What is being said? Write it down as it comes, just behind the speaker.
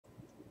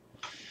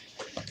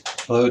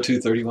Hello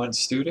 231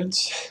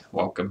 students,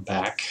 welcome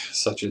back,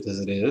 such as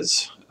it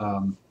is.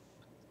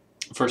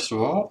 First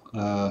of all,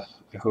 I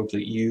hope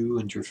that you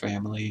and your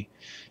family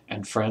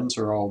and friends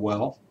are all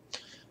well.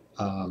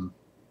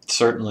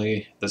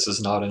 Certainly this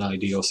is not an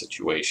ideal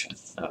situation.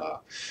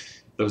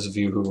 Those of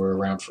you who were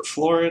around for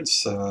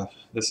Florence,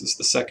 this is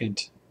the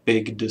second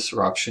big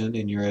disruption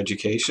in your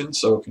education,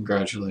 so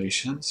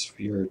congratulations,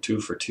 you're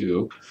 2 for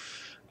 2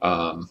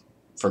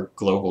 for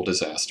global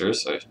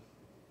disasters.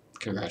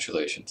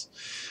 Congratulations.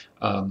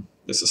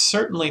 This is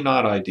certainly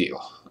not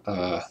ideal.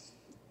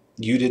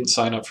 You didn't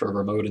sign up for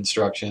remote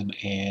instruction,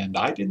 and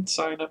I didn't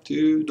sign up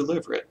to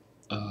deliver it.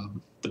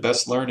 The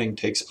best learning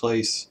takes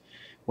place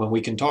when we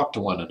can talk to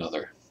one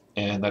another,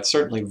 and that's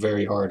certainly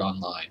very hard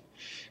online.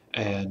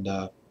 And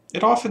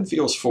it often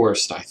feels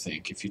forced, I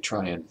think, if you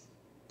try and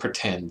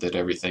pretend that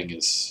everything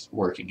is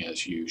working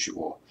as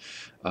usual,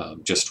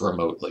 just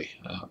remotely.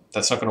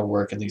 That's not going to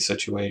work in these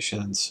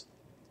situations.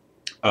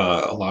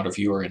 A lot of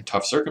you are in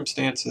tough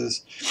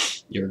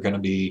circumstances. You're going to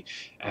be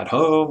at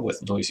home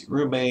with noisy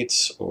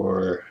roommates,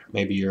 or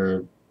maybe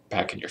you're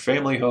back in your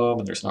family home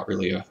and there's not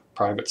really a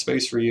private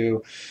space for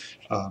you.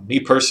 Me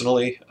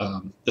personally,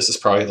 this is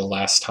probably the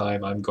last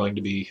time I'm going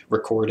to be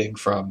recording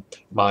from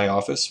my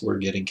office. We're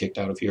getting kicked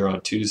out of here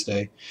on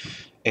Tuesday,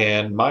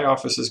 and my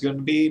office is going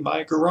to be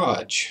my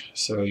garage.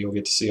 So you'll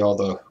get to see all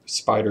the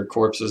spider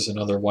corpses and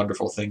other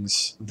wonderful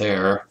things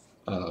there.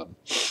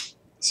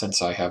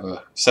 Since I have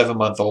a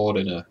 7-month-old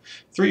and a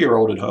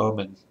 3-year-old at home,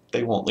 and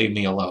they won't leave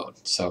me alone.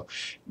 So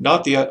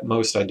not the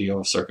most ideal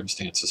of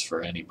circumstances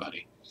for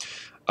anybody.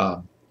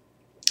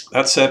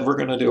 That said, we're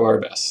going to do our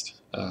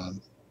best.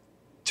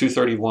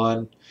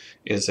 231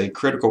 is a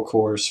critical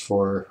course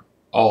for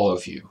all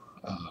of you.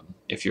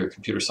 If you're a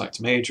computer science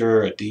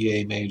major, a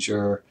DA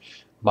major,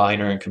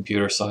 minor in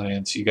computer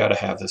science, you got to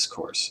have this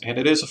course. And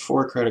it is a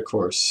 4-credit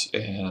course,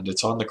 and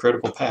it's on the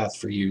critical path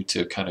for you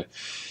to kind of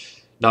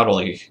not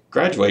only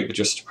graduate, but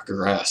just to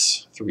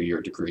progress through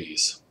your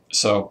degrees.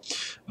 So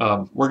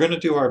we're going to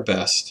do our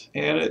best,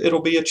 and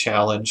it'll be a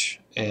challenge,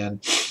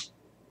 and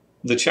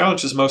the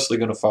challenge is mostly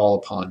going to fall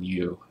upon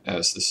you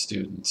as the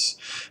students.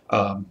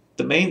 The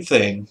main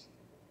thing,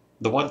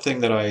 the one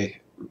thing that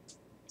I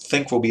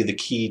think will be the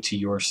key to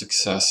your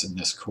success in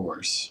this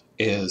course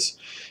is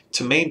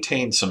to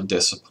maintain some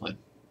discipline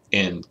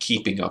in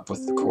keeping up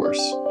with the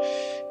course.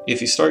 If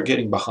you start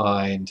getting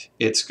behind,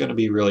 it's going to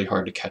be really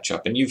hard to catch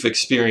up. And you've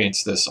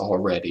experienced this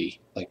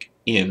already, like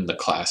in the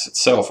class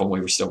itself when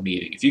we were still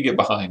meeting. If you get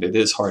behind, it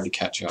is hard to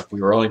catch up. We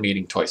were only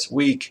meeting twice a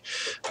week.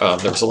 There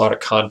was a lot of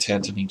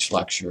content in each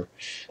lecture.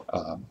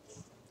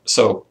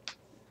 So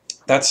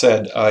that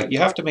said, you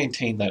have to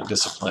maintain that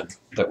discipline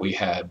that we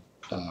had,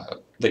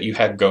 that you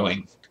had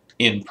going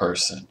in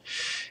person.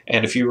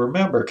 And if you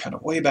remember, kind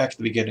of way back at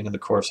the beginning of the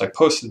course, I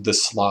posted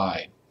this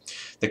slide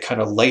that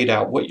kind of laid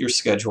out what your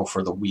schedule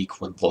for the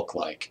week would look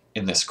like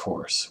in this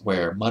course,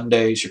 where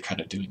Mondays you're kind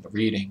of doing the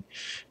reading,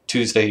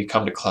 Tuesday you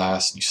come to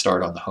class and you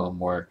start on the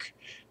homework,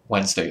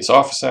 Wednesday is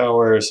office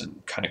hours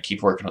and kind of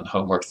keep working on the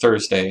homework,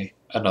 Thursday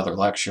another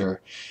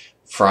lecture,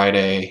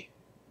 Friday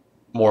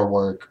more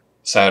work,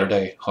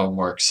 Saturday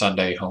homework,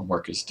 Sunday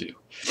homework is due.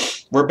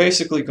 We're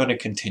basically going to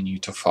continue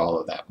to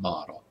follow that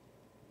model.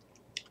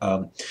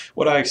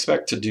 What I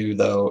expect to do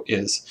though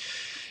is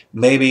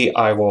maybe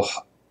I will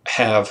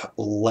have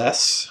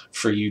less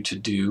for you to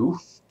do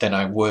than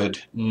I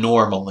would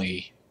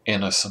normally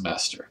in a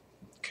semester.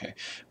 Okay,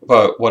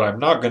 but what I'm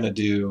not going to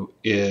do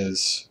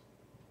is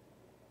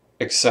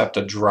accept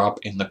a drop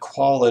in the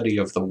quality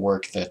of the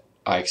work that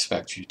I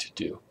expect you to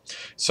do.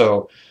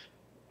 So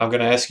I'm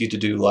going to ask you to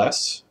do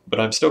less, but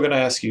I'm still going to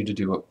ask you to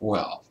do it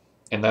well.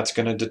 And that's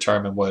going to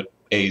determine what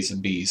A's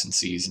and B's and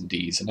C's and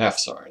D's and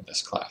F's are in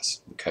this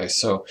class. Okay,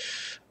 so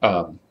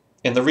and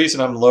the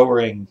reason I'm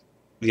lowering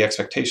the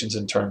expectations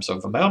in terms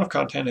of amount of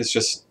content is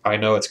just I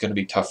know it's going to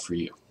be tough for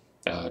you,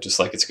 just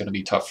like it's going to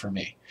be tough for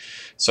me.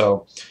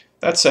 So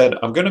that said,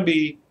 I'm going to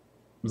be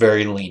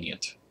very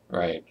lenient,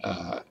 right?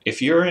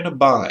 If you're in a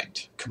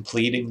bind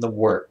completing the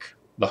work,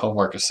 the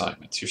homework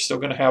assignments, you're still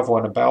going to have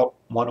about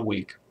one a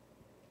week,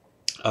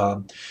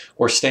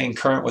 or staying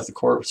current with the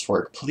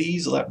coursework,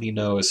 please let me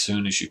know as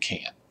soon as you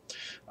can.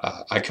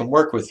 I can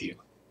work with you,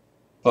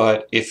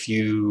 but if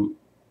you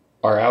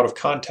are out of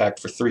contact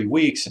for 3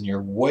 weeks and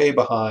you're way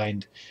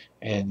behind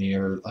and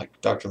you're like,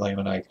 Dr.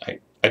 Lehman, I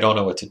don't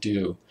know what to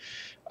do,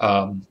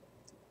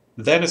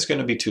 then it's going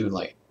to be too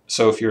late.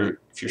 So if you're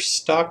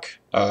stuck,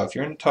 if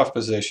you're in a tough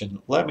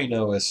position, let me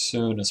know as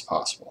soon as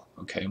possible.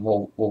 Okay, and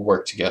we'll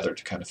work together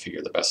to kind of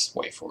figure the best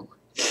way forward.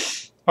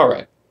 All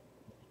right.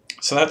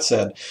 So that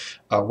said,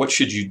 what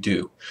should you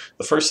do?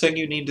 The first thing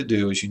you need to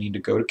do is you need to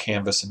go to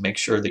Canvas and make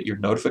sure that your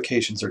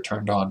notifications are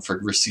turned on for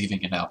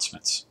receiving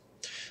announcements.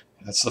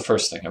 That's the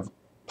first thing. I've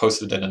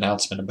posted an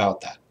announcement about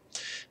that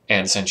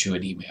and sent you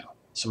an email.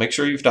 So make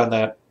sure you've done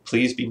that.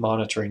 Please be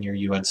monitoring your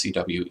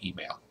UNCW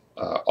email.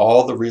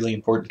 All the really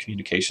important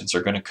communications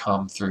are going to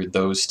come through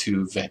those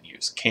two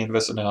venues,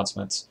 Canvas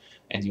announcements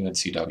and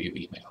UNCW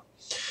email.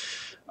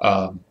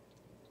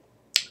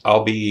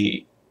 I'll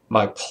be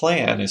My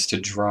plan is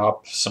to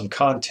drop some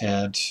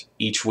content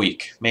each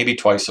week, maybe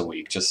twice a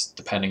week, just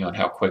depending on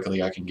how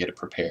quickly I can get it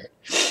prepared.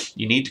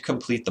 You need to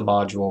complete the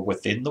module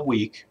within the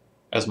week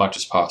as much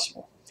as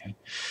possible. Okay?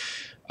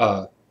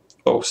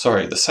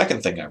 The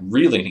second thing I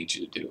really need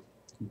you to do,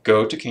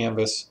 go to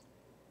Canvas,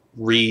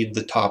 read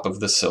the top of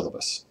the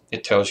syllabus.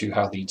 It tells you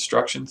how the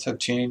instructions have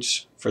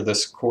changed for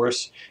this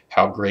course,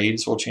 how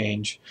grades will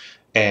change,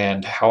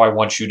 and how I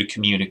want you to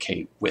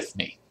communicate with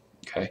me.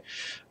 Okay,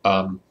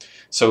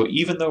 so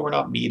even though we're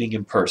not meeting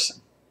in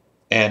person,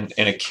 and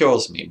it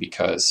kills me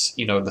because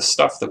the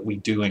stuff that we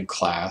do in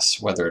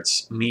class, whether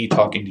it's me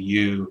talking to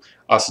you,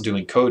 us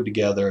doing code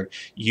together,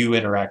 you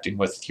interacting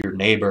with your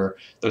neighbor,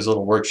 those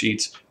little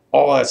worksheets,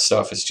 all that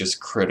stuff is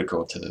just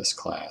critical to this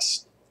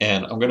class.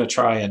 And I'm going to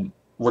try and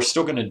we're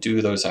still going to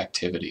do those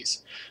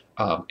activities.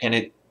 And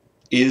it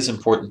is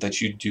important that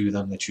you do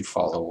them, that you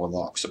follow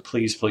along. So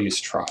please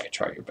try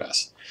your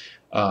best.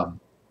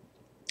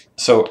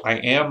 So I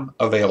am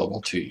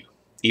available to you.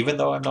 Even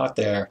though I'm not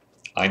there,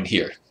 I'm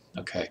here.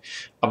 Okay,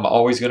 I'm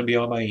always going to be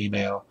on my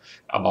email.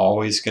 I'm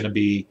always going to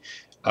be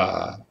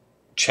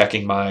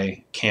checking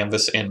my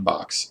Canvas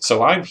inbox.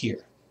 So I'm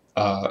here.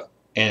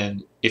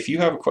 And if you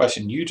have a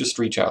question, you just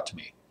reach out to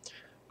me.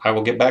 I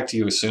will get back to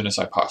you as soon as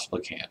I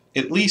possibly can,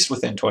 at least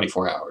within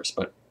 24 hours.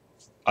 But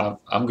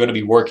I'm going to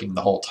be working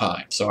the whole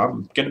time. So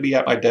I'm going to be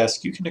at my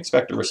desk. You can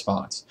expect a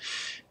response.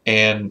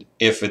 And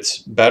if it's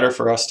better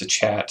for us to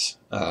chat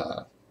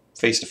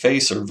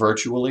face-to-face or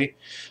virtually,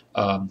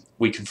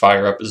 we can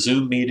fire up a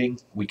Zoom meeting,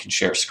 we can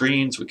share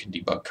screens, we can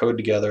debug code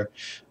together.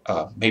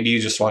 Maybe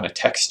you just want to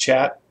text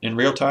chat in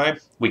real time,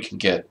 we can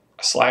get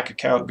a Slack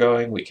account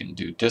going, we can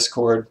do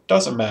Discord,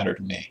 doesn't matter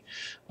to me.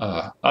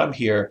 I'm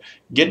here,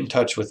 get in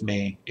touch with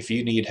me if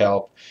you need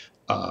help,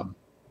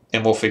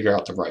 and we'll figure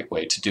out the right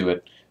way to do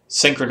it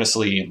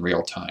synchronously in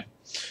real time.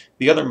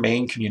 The other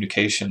main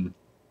communication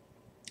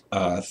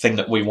thing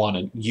that we want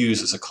to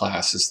use as a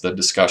class is the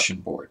discussion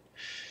board.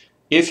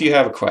 If you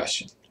have a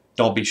question,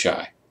 don't be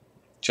shy.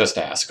 Just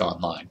ask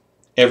online.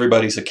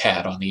 Everybody's a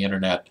cat on the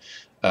internet.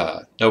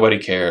 Nobody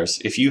cares.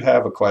 If you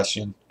have a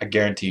question, I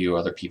guarantee you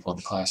other people in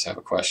the class have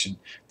a question.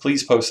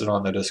 Please post it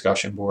on the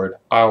discussion board.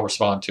 I'll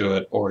respond to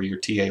it, or your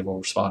TA will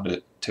respond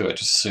to it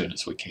just as soon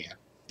as we can.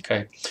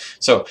 Okay?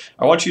 So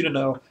I want you to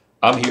know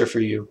I'm here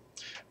for you.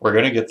 We're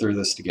going to get through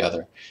this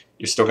together.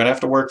 You're still going to have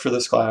to work for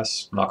this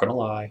class. I'm not going to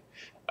lie.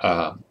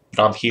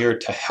 But I'm here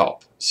to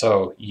help.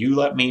 So you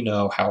let me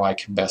know how I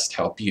can best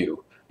help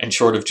you. And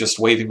short of just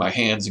waving my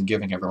hands and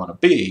giving everyone a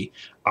B,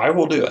 I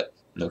will do it.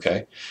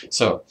 Okay?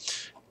 So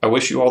I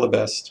wish you all the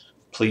best.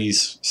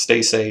 Please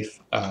stay safe.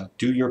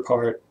 Do your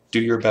part. Do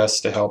your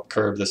best to help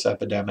curb this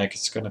epidemic.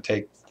 It's going to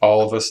take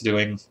all of us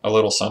doing a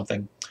little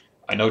something.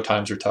 I know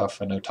times are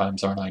tough. I know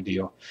times aren't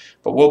ideal.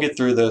 But we'll get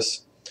through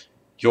this.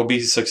 You'll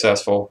be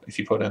successful if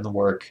you put in the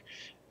work.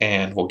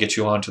 And we'll get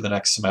you on to the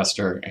next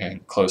semester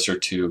and closer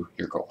to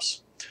your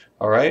goals.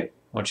 All right?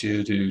 I want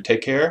you to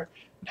take care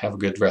and have a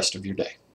good rest of your day.